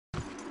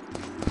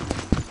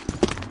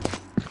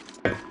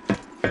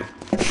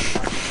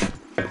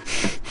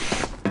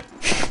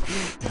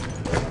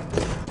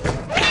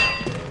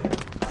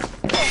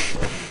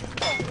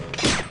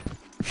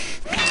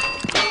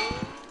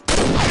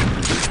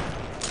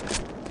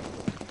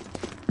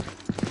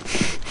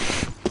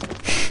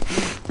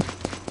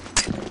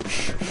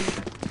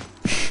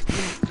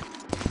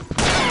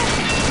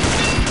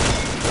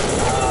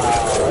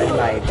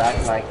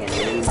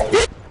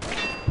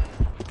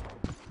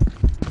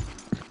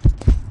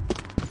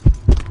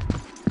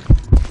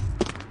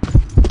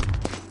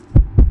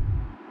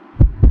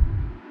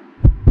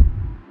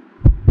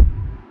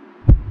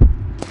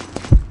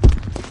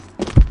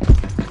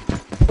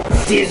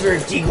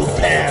deserves Eagle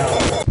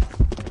Pound.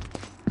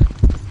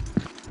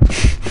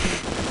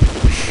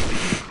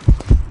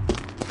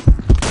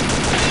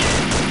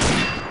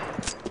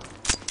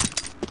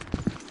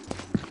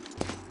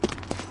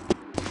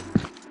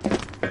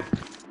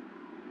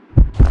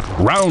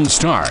 Round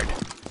start.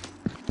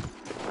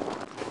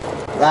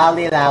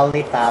 Lolly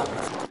lollipop.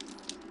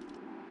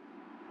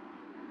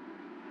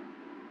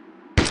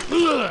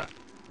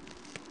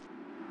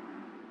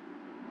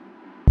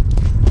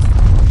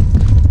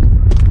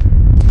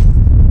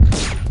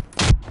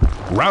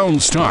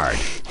 Round start.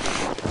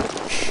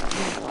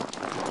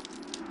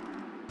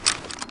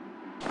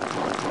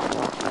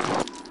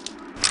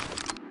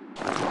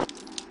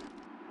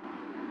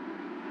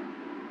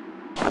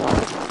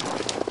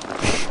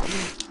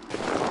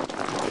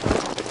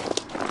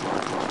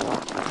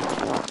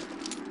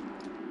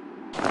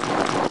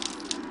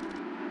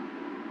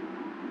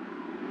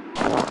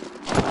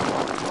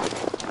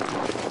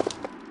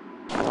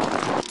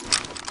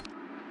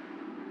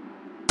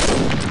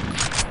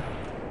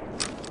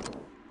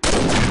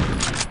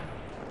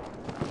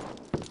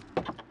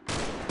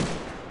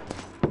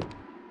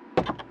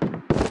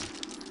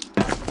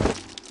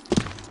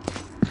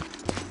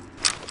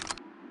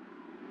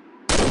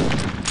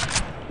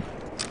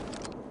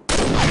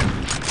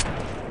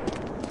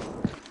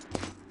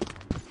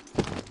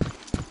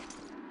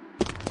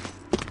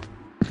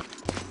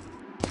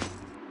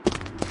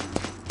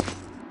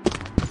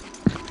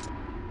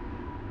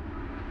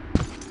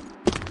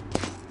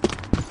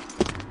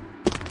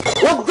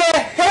 What the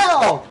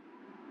hell?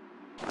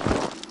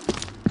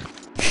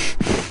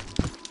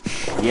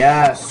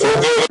 Yes.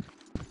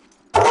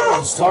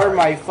 Start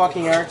my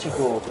fucking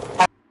article.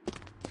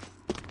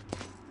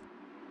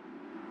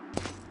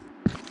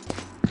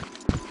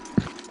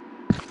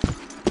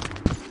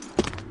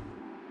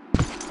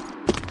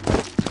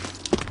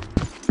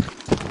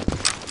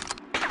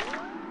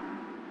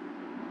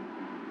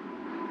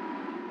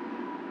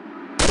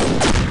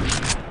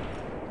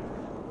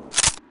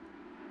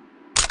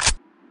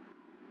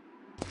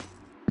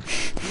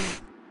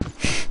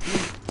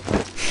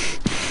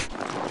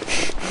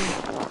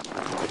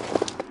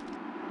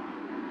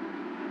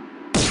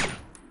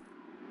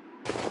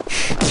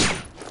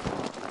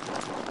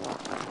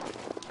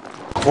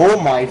 Oh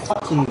my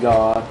fucking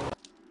god.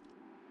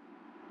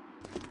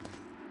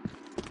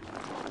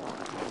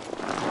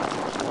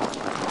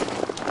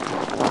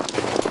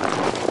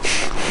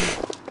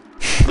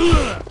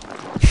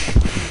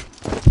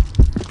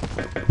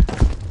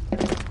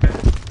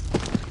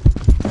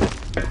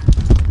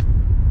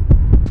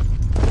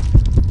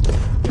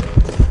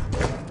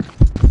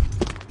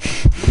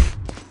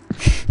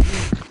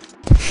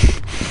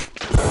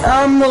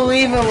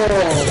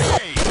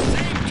 Unbelievable.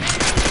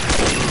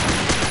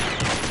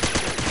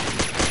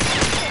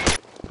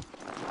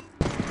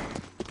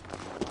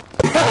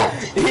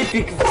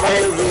 Epic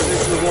fail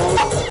this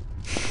result.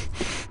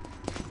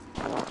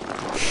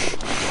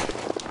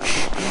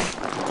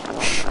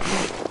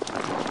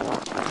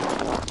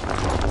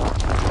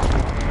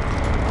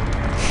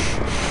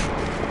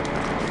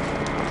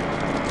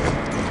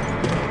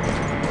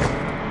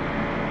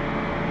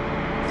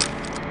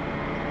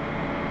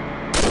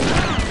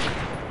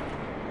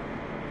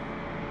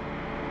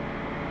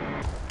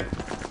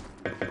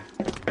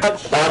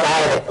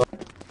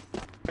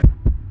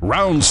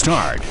 Round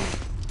start.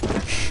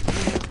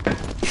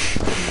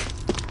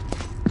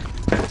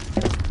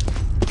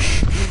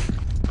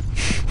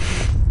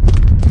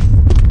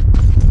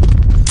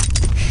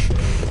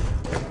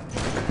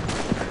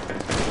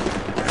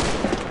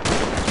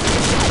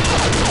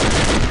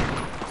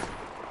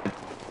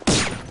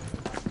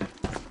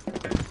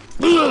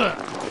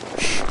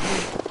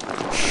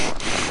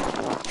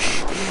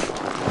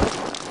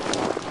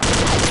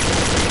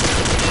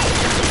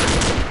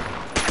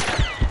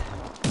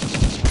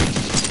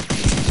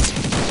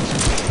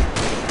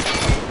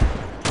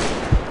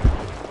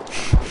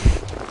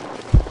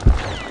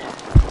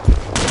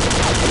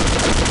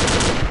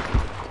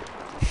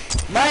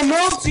 My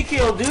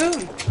multi-kill,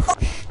 dude!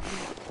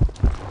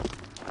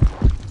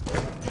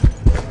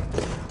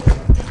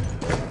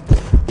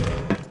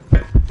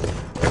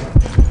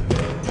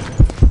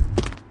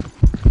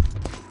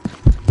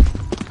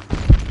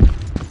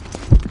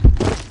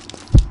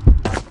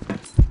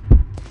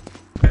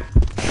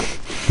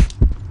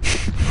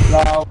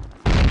 Wow.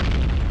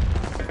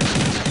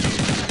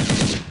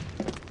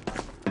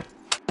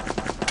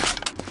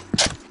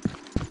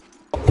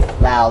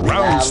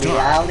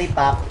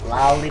 Lollipop,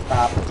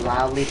 lollipop,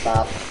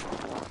 lollipop.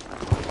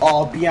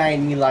 All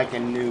behind me like a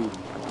noob.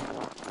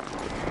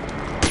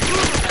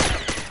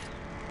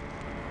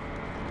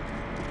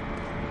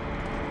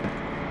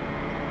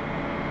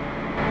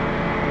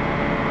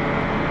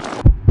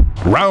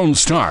 Round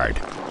start.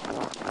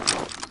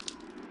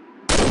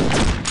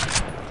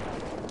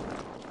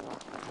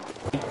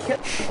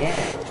 Yeah.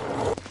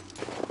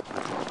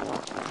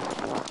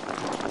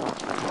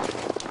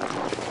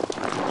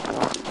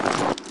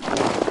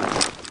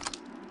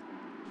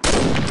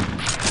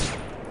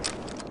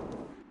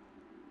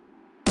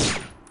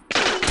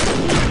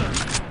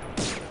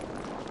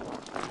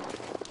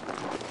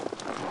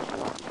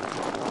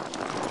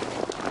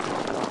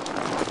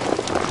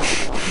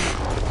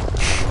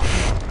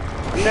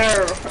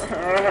 No.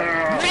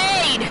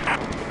 Grenade!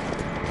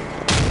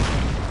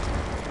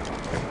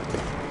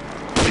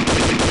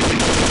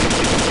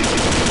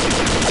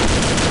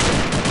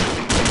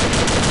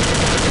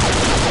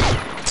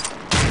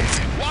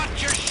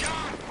 Watch your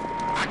shot!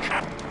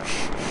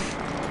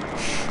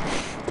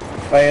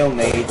 Fail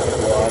mate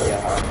squad,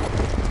 yeah.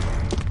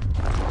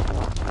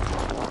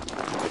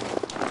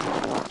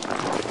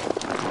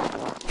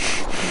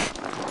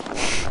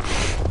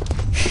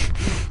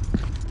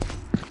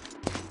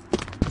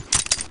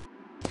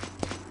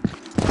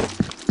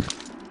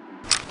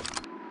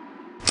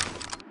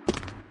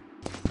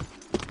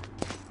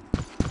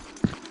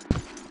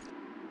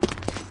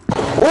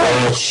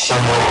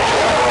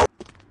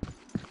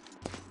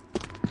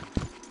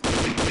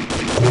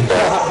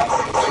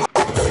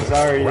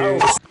 Sorry,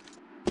 dude.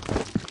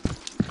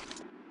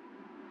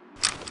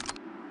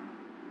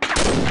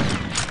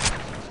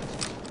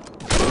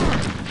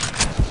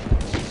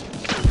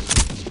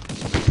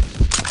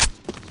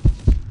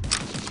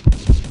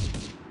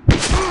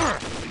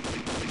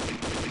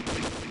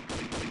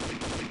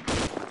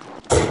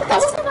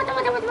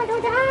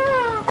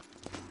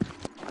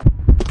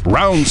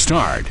 Round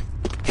start.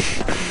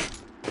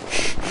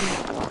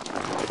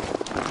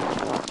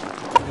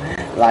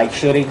 Like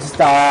shooting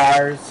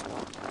stars.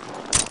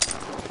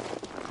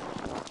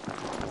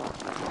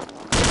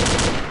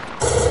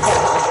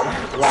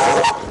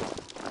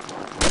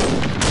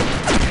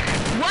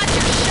 Watch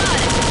your shot!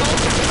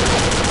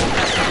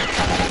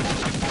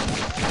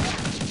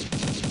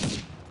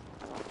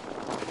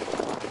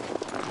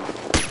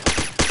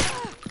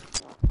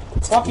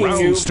 Fucking you.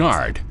 Round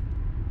start.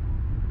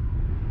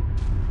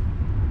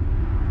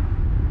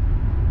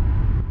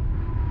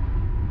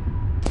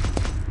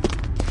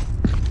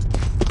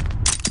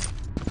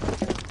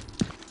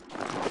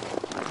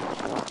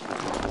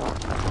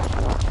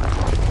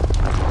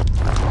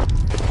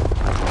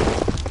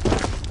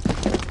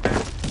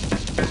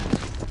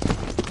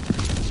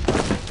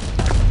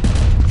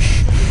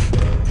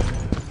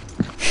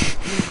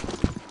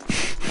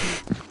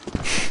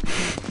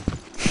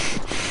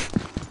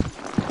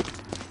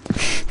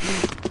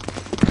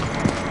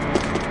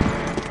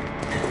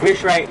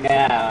 Wish right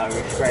now,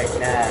 wish right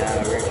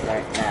now, wish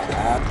right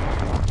now.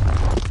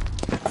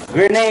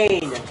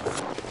 Grenade!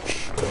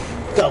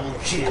 Double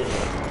kill.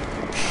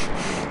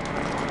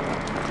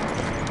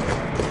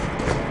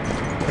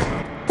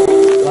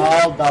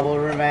 Lol, double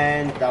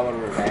revenge, double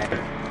revenge.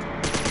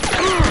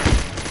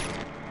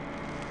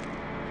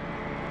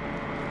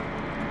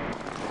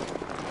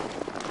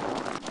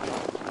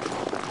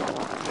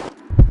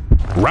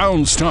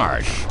 Round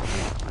start.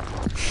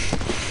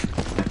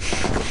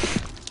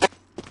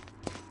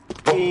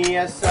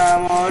 Yes,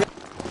 someone.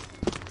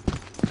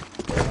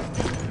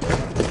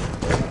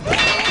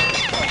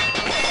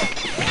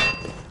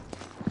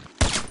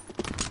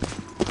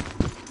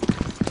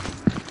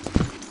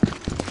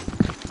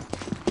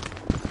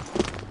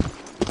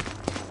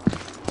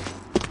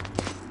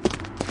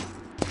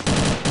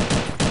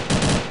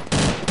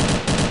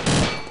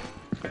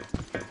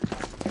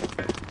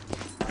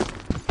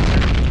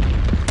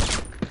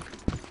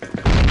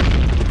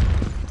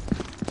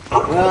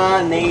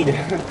 Need.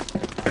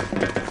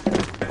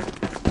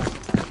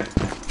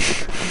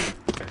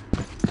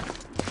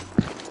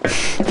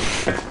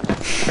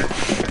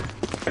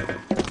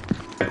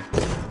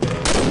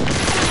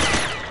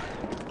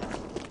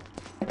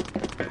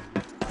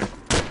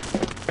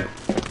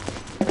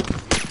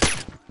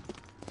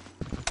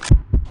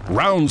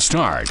 Round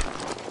start.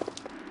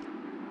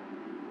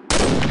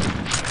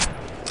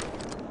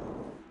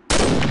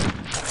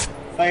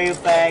 Fail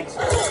facts.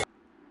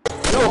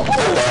 No,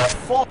 oh,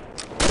 fuck.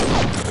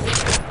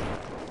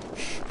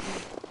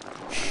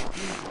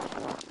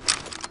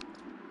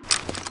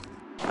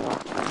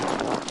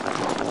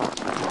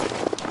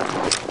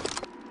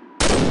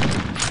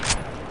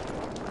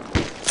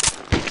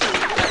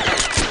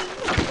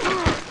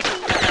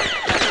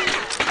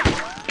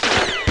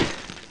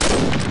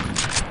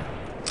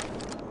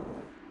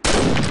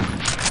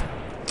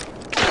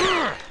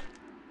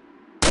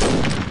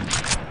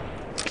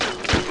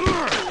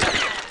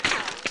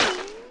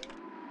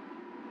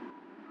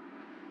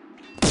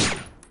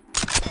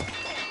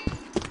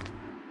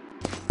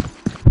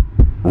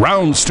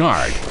 Round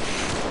start.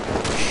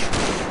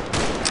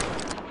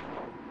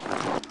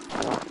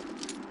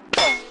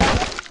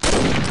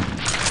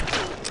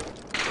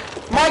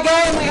 My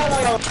game, my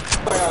god.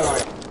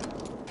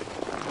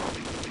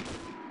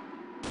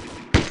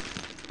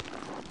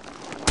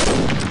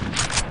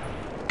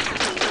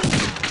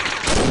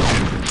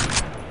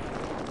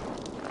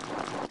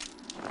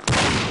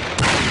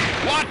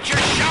 Watch your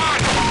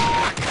shot!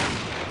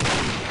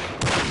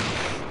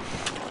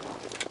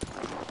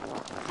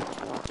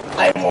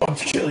 I won't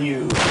kill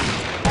you.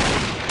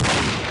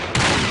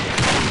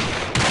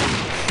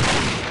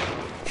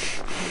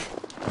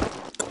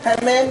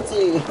 I'm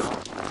empty.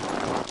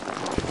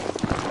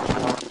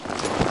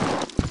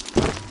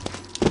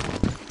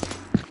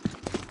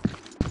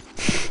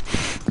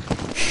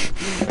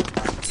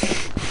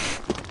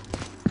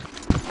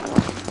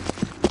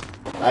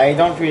 I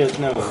don't really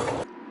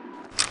know.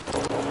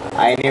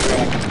 I never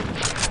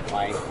actually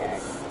like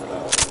hack,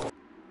 so.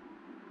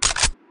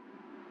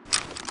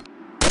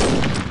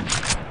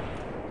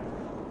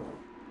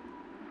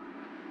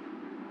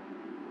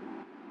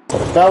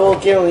 Double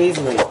kill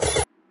easily.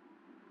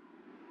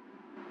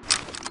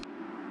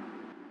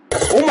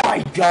 Oh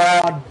my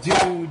god,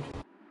 dude!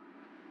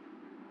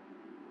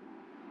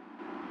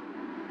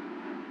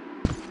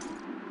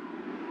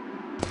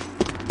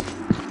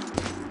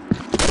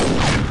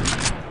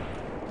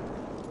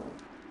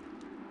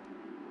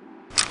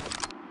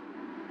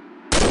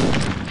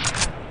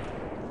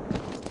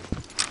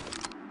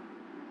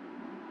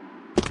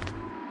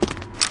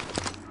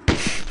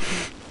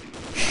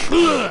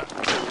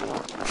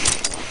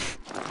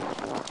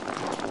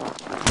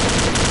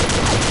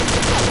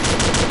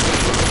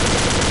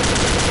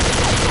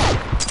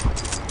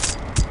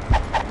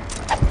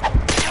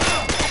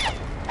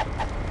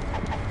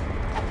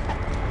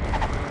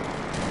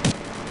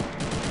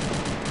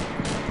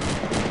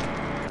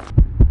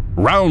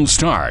 Round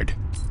start.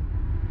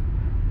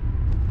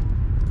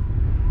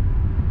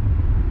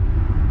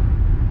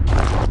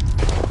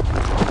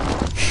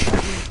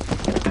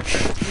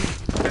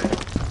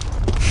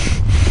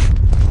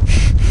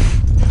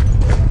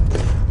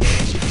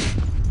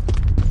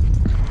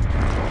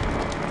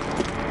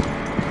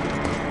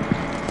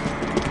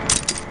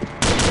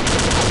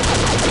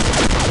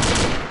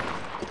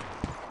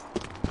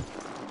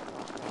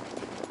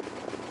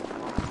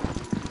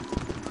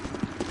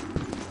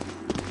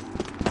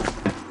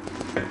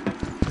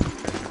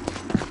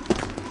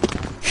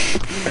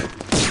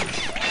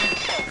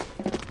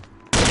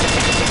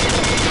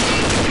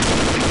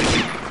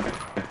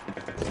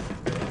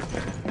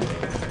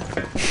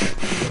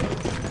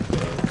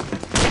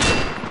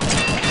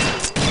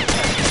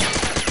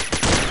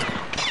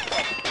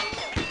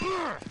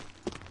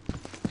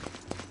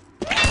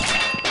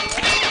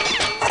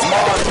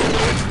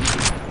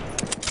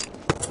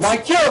 My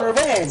kill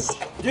revenge!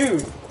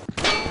 Dude!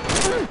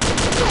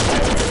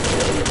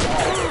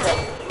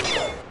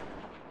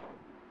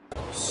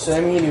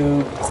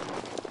 Semi-noob.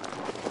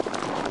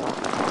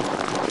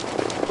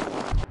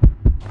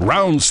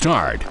 Round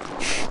start.